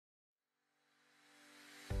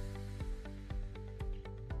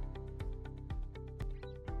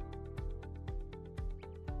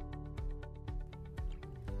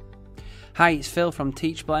Hi, it's Phil from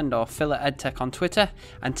Teachblend or Phil at EdTech on Twitter,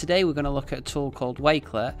 and today we're going to look at a tool called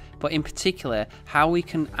Wakelet, but in particular how we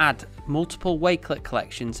can add multiple Wakelet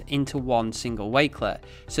collections into one single Wakelet.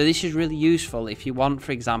 So this is really useful if you want,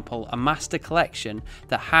 for example, a master collection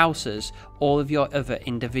that houses all of your other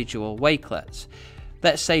individual Wakelets.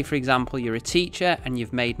 Let's say, for example, you're a teacher and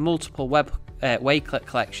you've made multiple Wakelet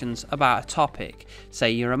collections about a topic.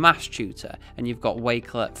 Say you're a maths tutor and you've got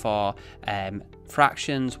Wakelet for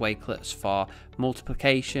fractions, Wakelets for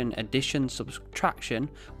multiplication, addition, subtraction.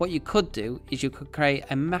 What you could do is you could create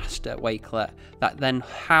a master Wakelet that then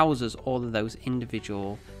houses all of those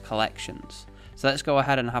individual collections. So let's go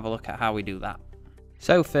ahead and have a look at how we do that.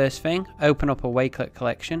 So first thing, open up a Wakelet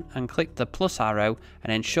collection and click the plus arrow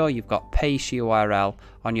and ensure you've got paste URL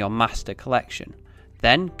on your master collection.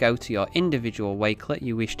 Then go to your individual Wakelet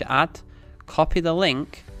you wish to add, copy the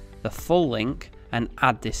link, the full link, and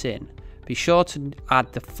add this in. Be sure to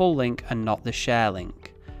add the full link and not the share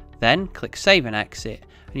link. Then click save and exit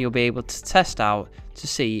and you'll be able to test out to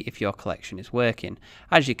see if your collection is working.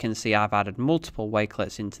 As you can see, I've added multiple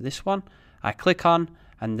Wakelets into this one. I click on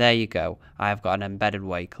and there you go, I have got an embedded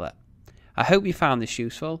Wakelet. I hope you found this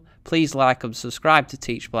useful. Please like and subscribe to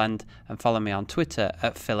Teachblend and follow me on Twitter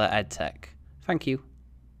at Phil at EdTech. Thank you.